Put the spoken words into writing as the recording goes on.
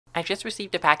I just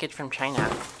received a package from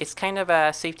China. It's kind of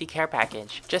a safety care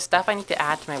package. Just stuff I need to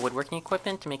add to my woodworking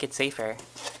equipment to make it safer.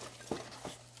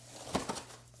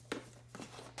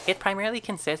 It primarily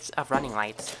consists of running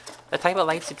lights. The type of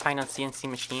lights you'd find on CNC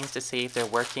machines to say if they're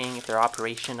working, if they're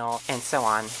operational, and so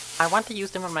on. I want to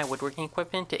use them on my woodworking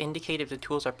equipment to indicate if the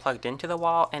tools are plugged into the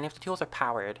wall and if the tools are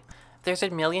powered. There's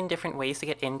a million different ways to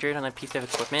get injured on a piece of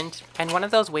equipment, and one of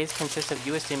those ways consists of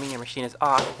you assuming your machine is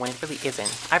off when it really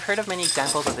isn't. I've heard of many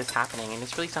examples of this happening, and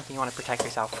it's really something you want to protect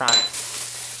yourself from.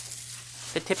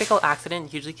 The typical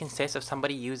accident usually consists of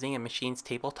somebody using a machine's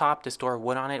tabletop to store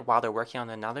wood on it while they're working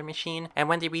on another machine, and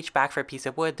when they reach back for a piece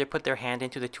of wood, they put their hand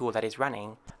into the tool that is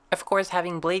running. Of course,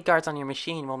 having blade guards on your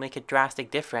machine will make a drastic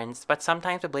difference, but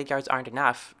sometimes the blade guards aren't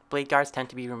enough. Blade guards tend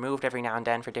to be removed every now and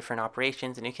then for different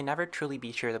operations, and you can never truly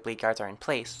be sure the blade guards are in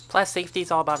place. Plus, safety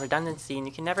is all about redundancy, and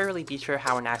you can never really be sure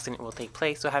how an accident will take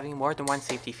place, so having more than one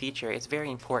safety feature is very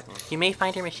important. You may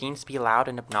find your machines to be loud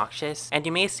and obnoxious, and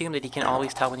you may assume that you can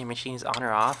always tell when your machine is on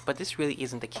or off, but this really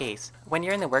isn't the case. When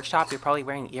you're in the workshop, you're probably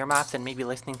wearing earmuffs and maybe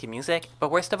listening to music,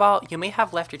 but worst of all, you may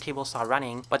have left your table saw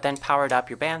running, but then powered up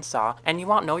your bandsaw, and you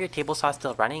won't know your table saw is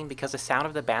still running because the sound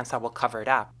of the bandsaw will cover it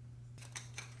up.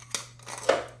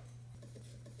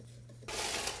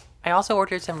 I also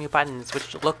ordered some new buttons,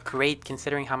 which look great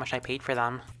considering how much I paid for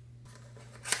them.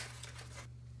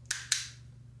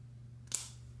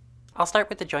 I'll start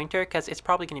with the jointer because it's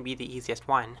probably going to be the easiest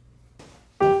one.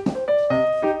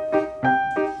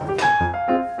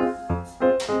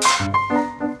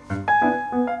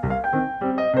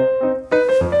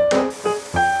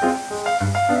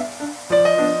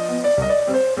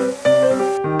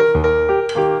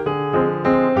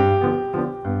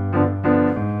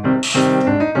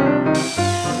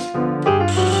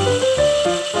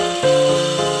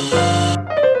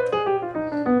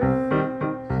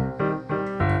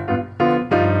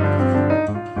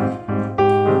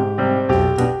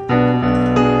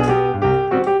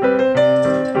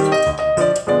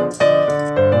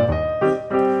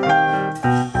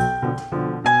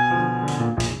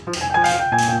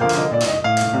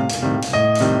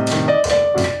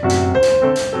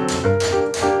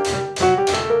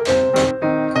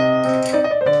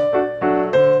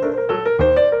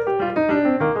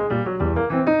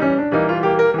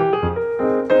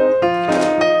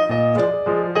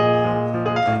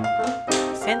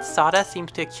 Sawdust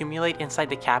seems to accumulate inside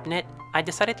the cabinet, I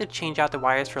decided to change out the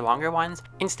wires for longer ones,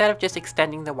 instead of just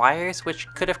extending the wires, which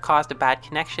could have caused a bad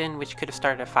connection, which could have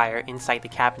started a fire inside the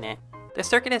cabinet. The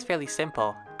circuit is fairly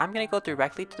simple. I'm going to go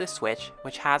directly to the switch,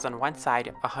 which has on one side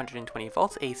 120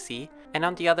 volts AC, and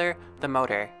on the other, the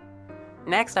motor.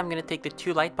 Next, I'm going to take the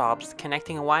two light bulbs,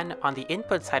 connecting one on the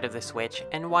input side of the switch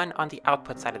and one on the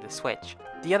output side of the switch.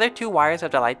 The other two wires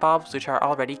of the light bulbs, which are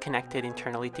already connected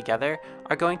internally together,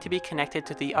 are going to be connected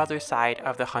to the other side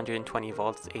of the 120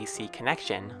 volts AC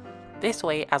connection. This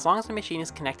way, as long as the machine is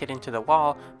connected into the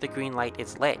wall, the green light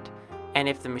is lit, and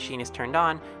if the machine is turned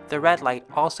on, the red light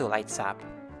also lights up.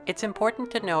 It's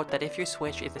important to note that if your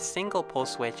switch is a single pole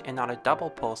switch and not a double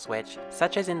pole switch,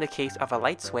 such as in the case of a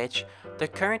light switch, the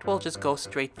current will just go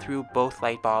straight through both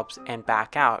light bulbs and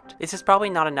back out. This is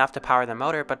probably not enough to power the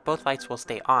motor, but both lights will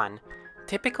stay on.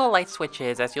 Typical light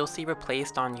switches, as you'll see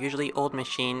replaced on usually old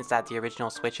machines that the original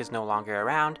switch is no longer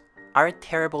around, are a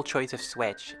terrible choice of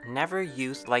switch. Never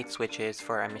use light switches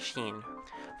for a machine.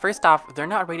 First off, they're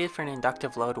not rated for an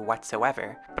inductive load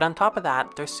whatsoever, but on top of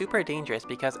that, they're super dangerous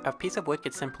because a piece of wood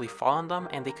could simply fall on them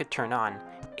and they could turn on.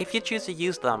 If you choose to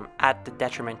use them at the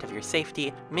detriment of your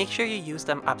safety, make sure you use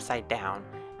them upside down.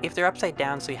 If they're upside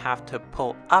down so you have to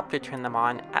pull up to turn them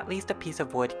on, at least a piece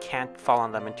of wood can't fall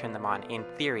on them and turn them on in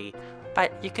theory.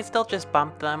 But you could still just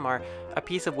bump them, or a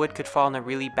piece of wood could fall in a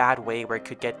really bad way where it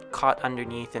could get caught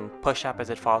underneath and push up as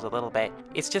it falls a little bit.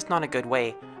 It's just not a good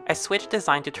way. A switch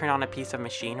designed to turn on a piece of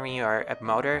machinery or a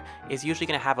motor is usually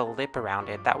going to have a lip around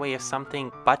it. That way if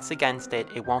something butts against it,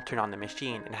 it won't turn on the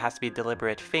machine. It has to be a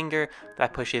deliberate finger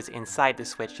that pushes inside the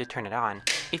switch to turn it on.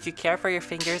 If you care for your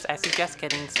fingers, I suggest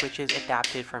getting switches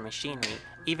adapted for machinery.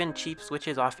 Even cheap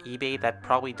switches off eBay that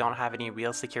probably don't have any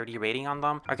real security rating on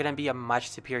them are going to be a much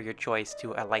superior choice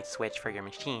to a light switch for your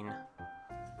machine.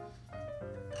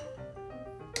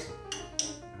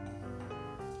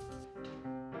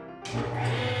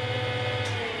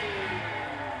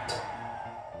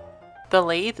 The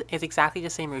lathe is exactly the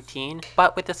same routine,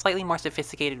 but with a slightly more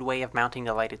sophisticated way of mounting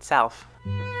the light itself.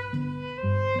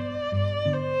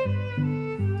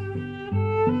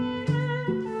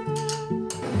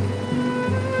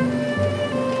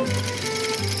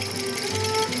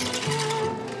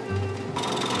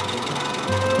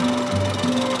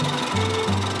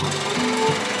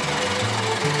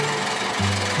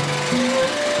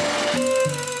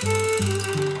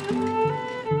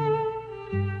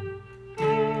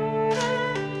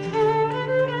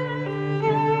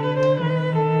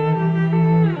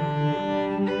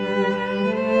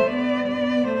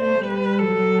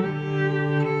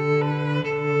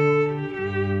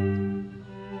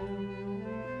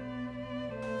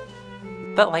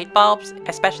 But light bulbs,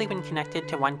 especially when connected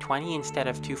to 120 instead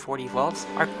of 240 volts,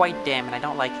 are quite dim and I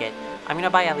don't like it. I'm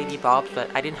gonna buy LED bulbs, but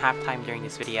I didn't have time during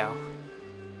this video.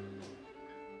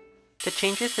 The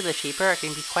changes to the shaper are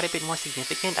going to be quite a bit more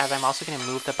significant as I'm also going to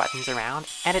move the buttons around,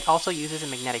 and it also uses a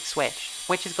magnetic switch,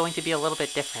 which is going to be a little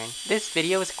bit different. This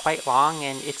video is quite long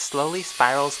and it slowly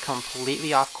spirals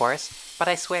completely off course, but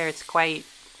I swear it's quite,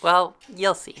 well,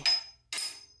 you'll see.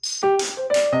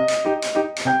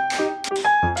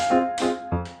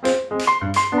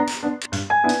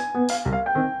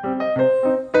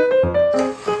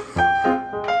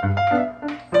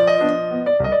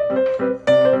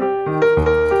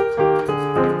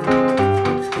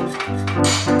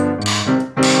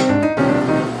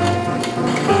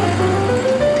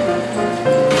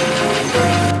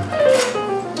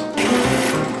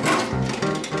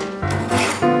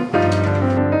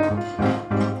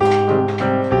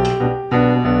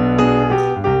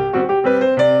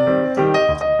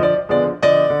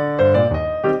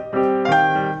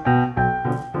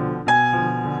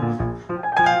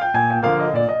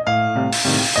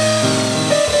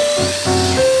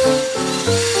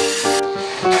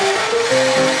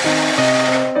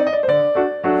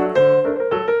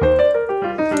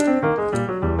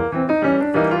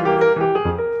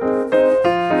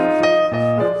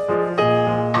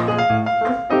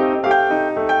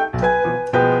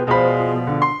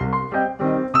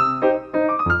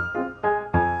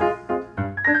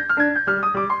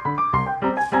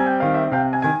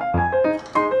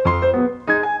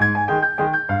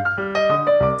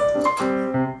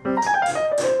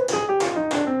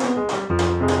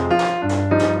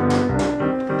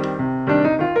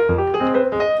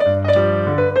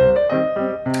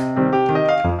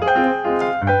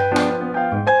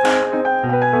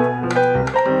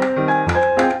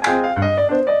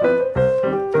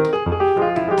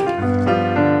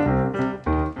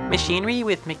 Machinery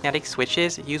with magnetic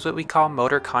switches use what we call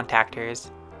motor contactors.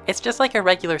 It's just like a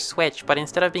regular switch, but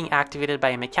instead of being activated by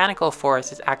a mechanical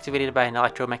force, it's activated by an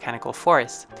electromechanical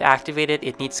force. To activate it,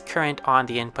 it needs current on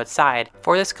the input side.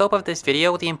 For the scope of this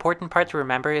video, the important part to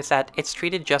remember is that it's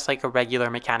treated just like a regular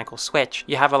mechanical switch.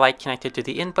 You have a light connected to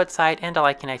the input side and a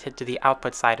light connected to the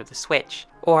output side of the switch,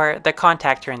 or the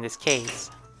contactor in this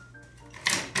case.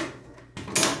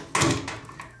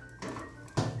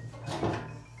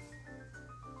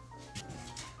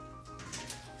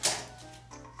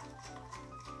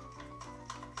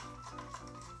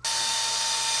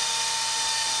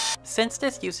 Since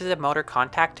this uses a motor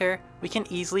contactor, we can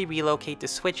easily relocate the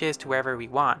switches to wherever we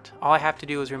want. All I have to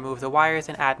do is remove the wires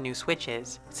and add new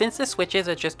switches. Since the switches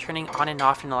are just turning on and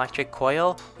off an electric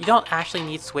coil, you don't actually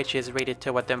need switches rated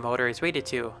to what the motor is rated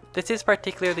to. This is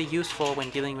particularly useful when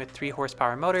dealing with 3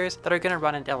 horsepower motors that are going to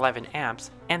run at 11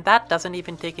 amps, and that doesn't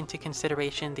even take into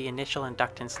consideration the initial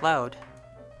inductance load.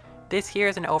 This here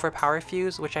is an overpower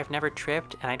fuse, which I've never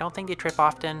tripped, and I don't think they trip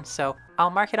often, so I'll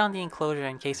mark it on the enclosure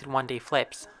in case it one day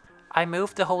flips. I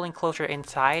moved the whole enclosure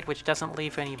inside, which doesn't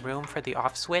leave any room for the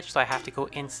off switch, so I have to go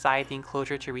inside the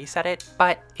enclosure to reset it,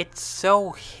 but it's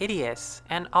so hideous,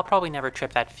 and I'll probably never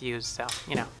trip that fuse, so,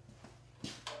 you know.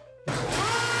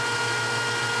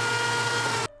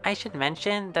 I should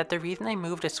mention that the reason I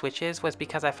moved the switches was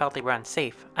because I felt they were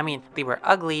unsafe. I mean, they were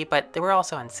ugly, but they were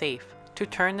also unsafe. To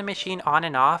turn the machine on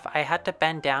and off, I had to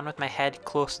bend down with my head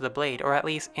close to the blade, or at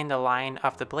least in the line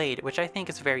of the blade, which I think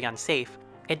is very unsafe.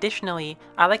 Additionally,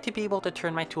 I like to be able to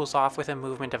turn my tools off with a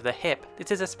movement of the hip.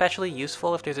 This is especially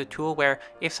useful if there's a tool where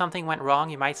if something went wrong,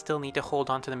 you might still need to hold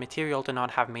onto the material to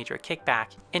not have major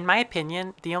kickback. In my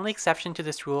opinion, the only exception to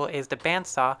this rule is the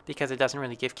bandsaw because it doesn't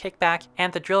really give kickback,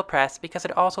 and the drill press because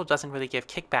it also doesn't really give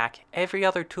kickback. Every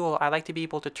other tool, I like to be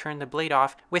able to turn the blade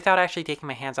off without actually taking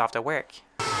my hands off the work.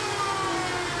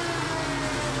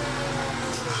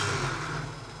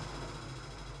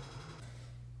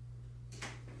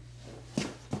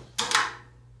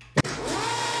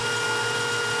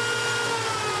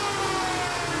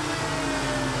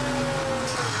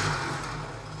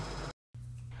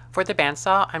 For the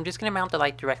bandsaw, I'm just going to mount the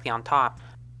light directly on top.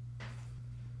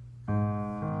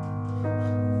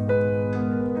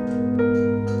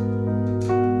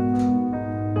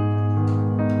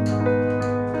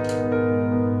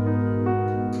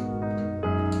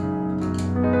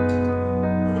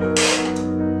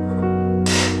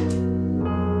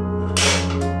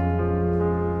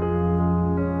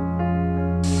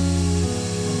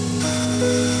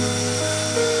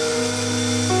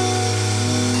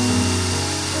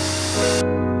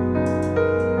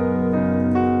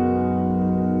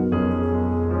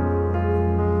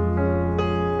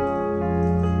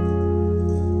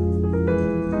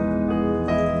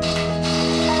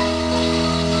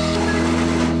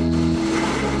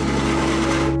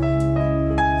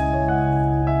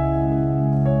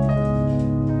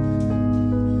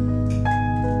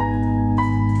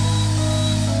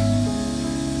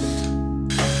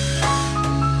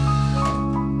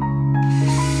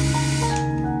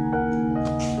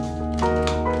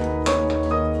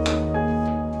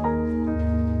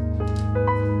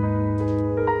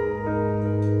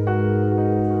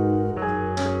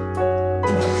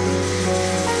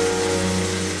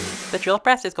 drill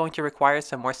press is going to require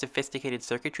some more sophisticated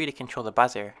circuitry to control the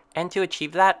buzzer, and to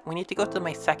achieve that, we need to go to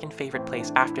my second favorite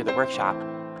place after the workshop.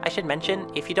 I should mention,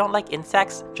 if you don't like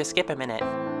insects, just skip a minute.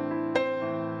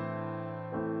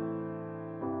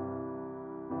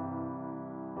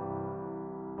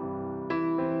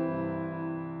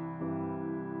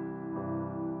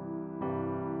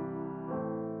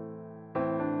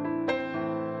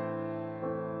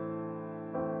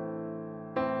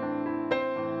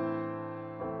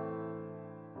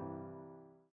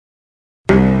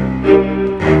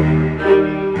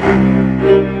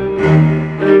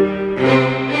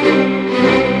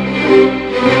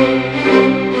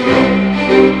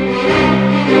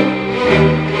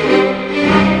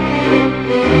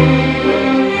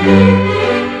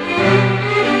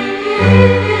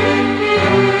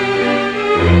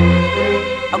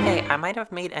 Okay, I might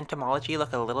have made entomology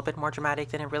look a little bit more dramatic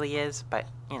than it really is, but,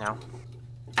 you know.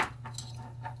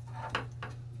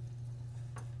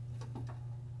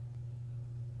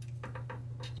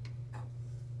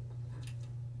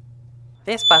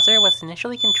 This buzzer was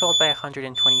initially controlled by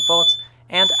 120 volts,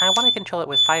 and I want to control it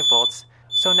with 5 volts,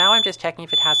 so now I'm just checking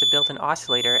if it has a built-in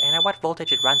oscillator and at what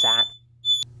voltage it runs at.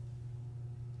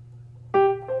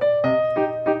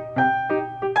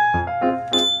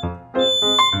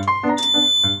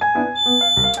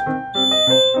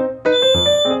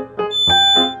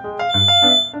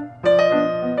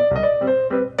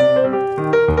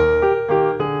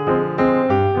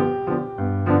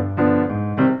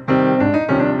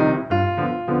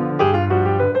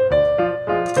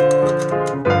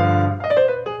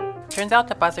 Turns out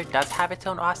the buzzer does have its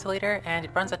own oscillator and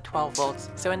it runs at 12 volts,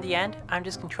 so in the end, I'm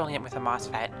just controlling it with a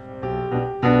MOSFET.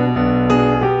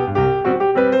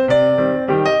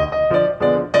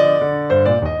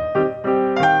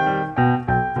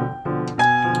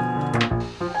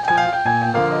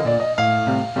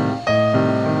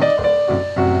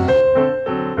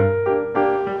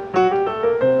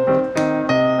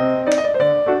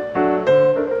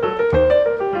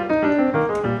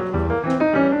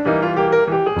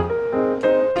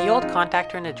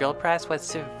 Contactor in the drill press was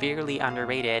severely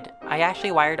underrated. I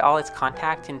actually wired all its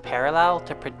contacts in parallel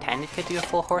to pretend it could do a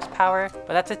full horsepower,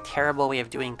 but that's a terrible way of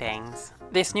doing things.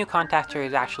 This new contactor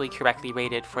is actually correctly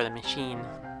rated for the machine.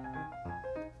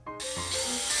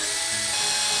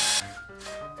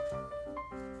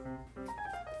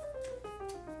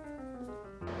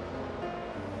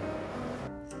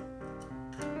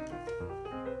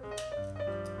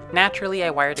 Naturally,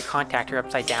 I wired the contactor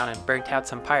upside down and burnt out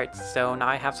some parts, so now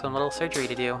I have some little surgery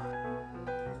to do.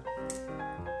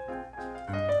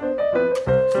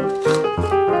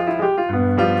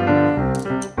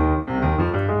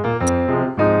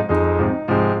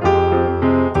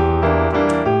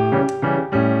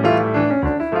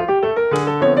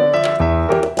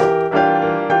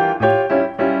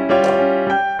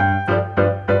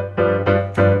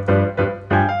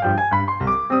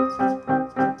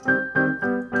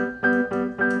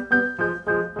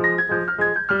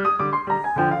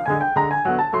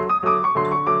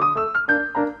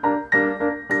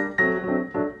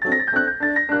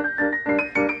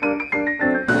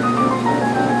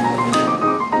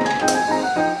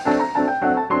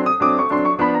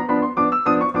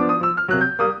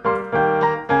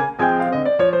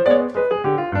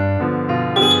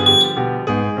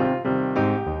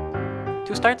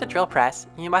 To start the drill press,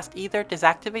 you must either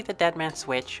deactivate the deadman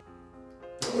switch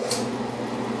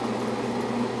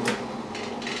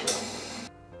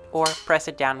or press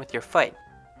it down with your foot.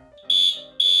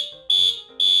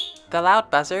 The loud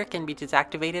buzzer can be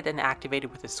deactivated and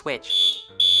activated with a switch.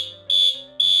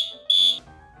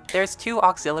 There's 2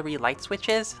 auxiliary light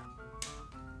switches,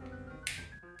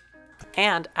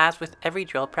 and as with every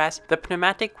drill press, the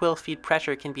pneumatic quill feed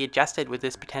pressure can be adjusted with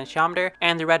this potentiometer,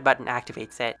 and the red button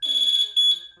activates it.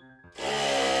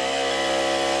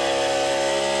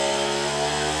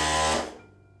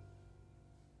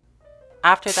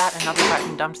 After that, another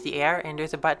button dumps the air, and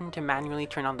there's a button to manually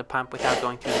turn on the pump without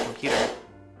going through the computer.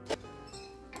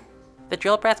 The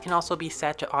drill press can also be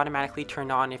set to automatically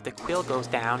turn on if the quill goes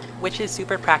down, which is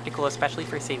super practical, especially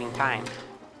for saving time.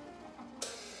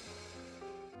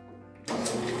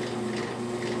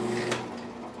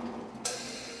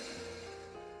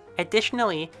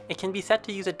 Additionally, it can be set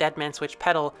to use a deadman switch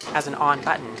pedal as an on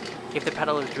button. If the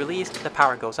pedal is released, the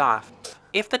power goes off.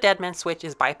 If the deadman switch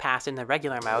is bypassed in the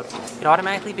regular mode, it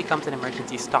automatically becomes an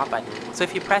emergency stop button, so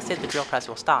if you press it, the drill press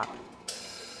will stop.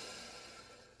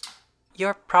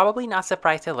 You're probably not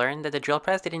surprised to learn that the drill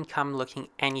press didn't come looking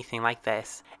anything like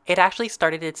this. It actually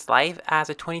started its life as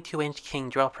a 22-inch King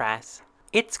drill press.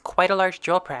 It's quite a large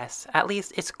drill press, at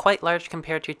least it's quite large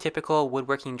compared to a typical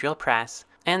woodworking drill press.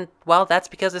 And, well, that's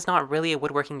because it's not really a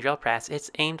woodworking drill press. It's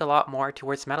aimed a lot more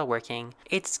towards metalworking.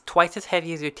 It's twice as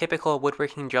heavy as your typical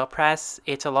woodworking drill press.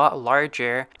 It's a lot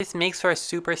larger. This makes for a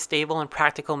super stable and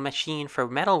practical machine for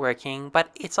metalworking, but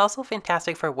it's also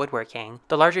fantastic for woodworking.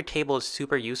 The larger table is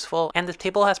super useful, and the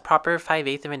table has proper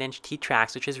 5/8 of an inch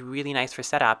T-tracks, which is really nice for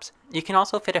setups. You can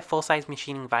also fit a full-size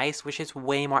machining vise, which is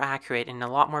way more accurate and a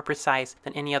lot more precise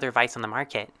than any other vise on the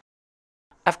market.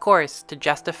 Of course, to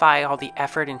justify all the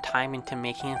effort and time into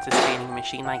making and sustaining a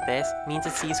machine like this means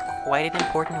it sees quite an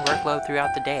important workload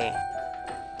throughout the day.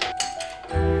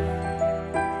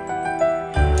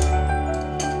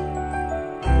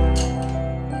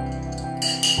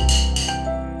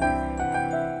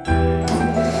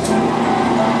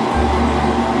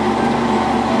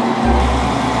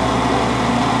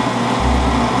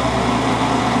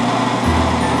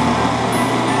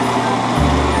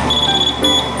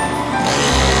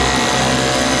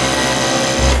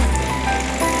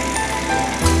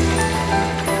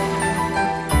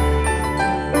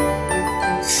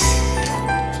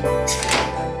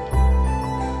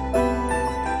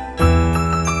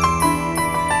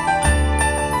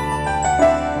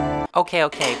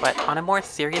 Okay, but on a more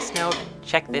serious note,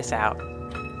 check this out.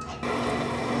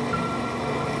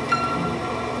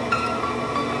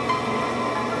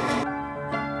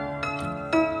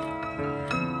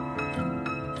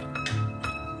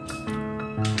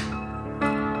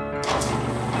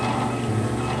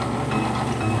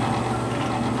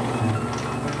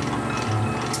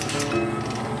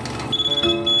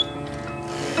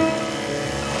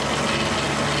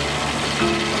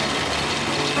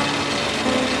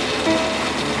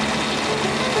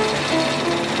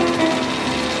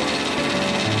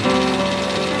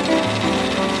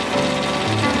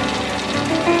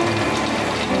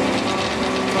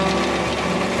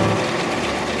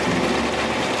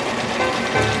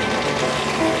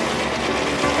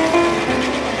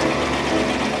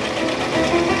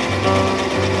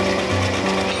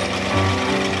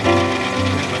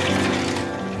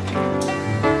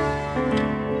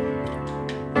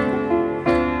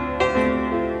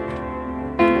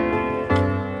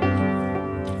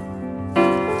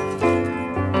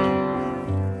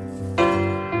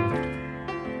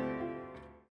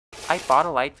 I bought a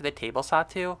light for the table saw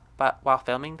too, but while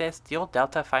filming this, the old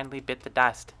Delta finally bit the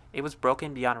dust. It was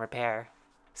broken beyond repair.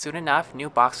 Soon enough, new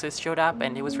boxes showed up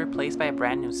and it was replaced by a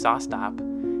brand new saw stop.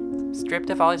 Stripped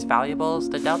of all its valuables,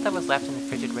 the Delta was left in the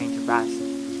frigid rain to rust,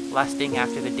 lusting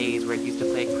after the days where it used to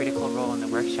play a critical role in the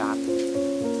workshop.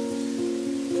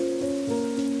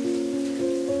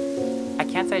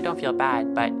 I can't say I don't feel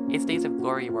bad, but its days of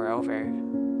glory were over.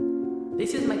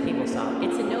 This is my table saw.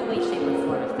 It's in no way, shape, or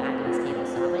form a fabulous table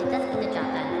saw, but it does get the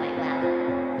job done quite well.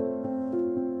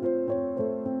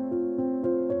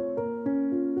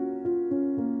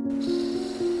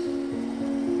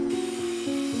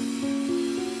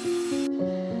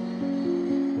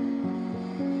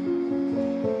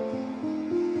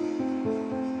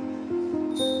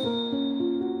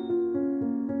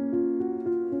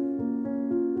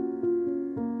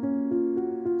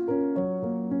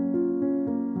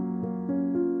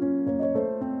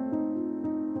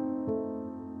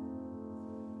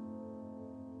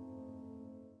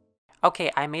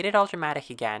 Okay, I made it all dramatic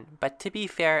again, but to be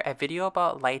fair, a video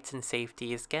about lights and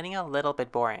safety is getting a little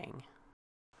bit boring.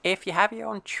 If you have your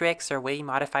own tricks or way you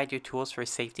modified your tools for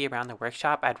safety around the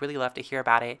workshop, I'd really love to hear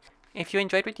about it. If you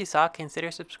enjoyed what you saw, consider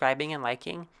subscribing and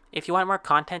liking. If you want more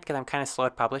content, because I'm kind of slow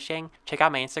at publishing, check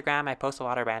out my Instagram. I post a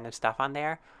lot of random stuff on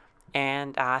there.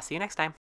 And see you next time.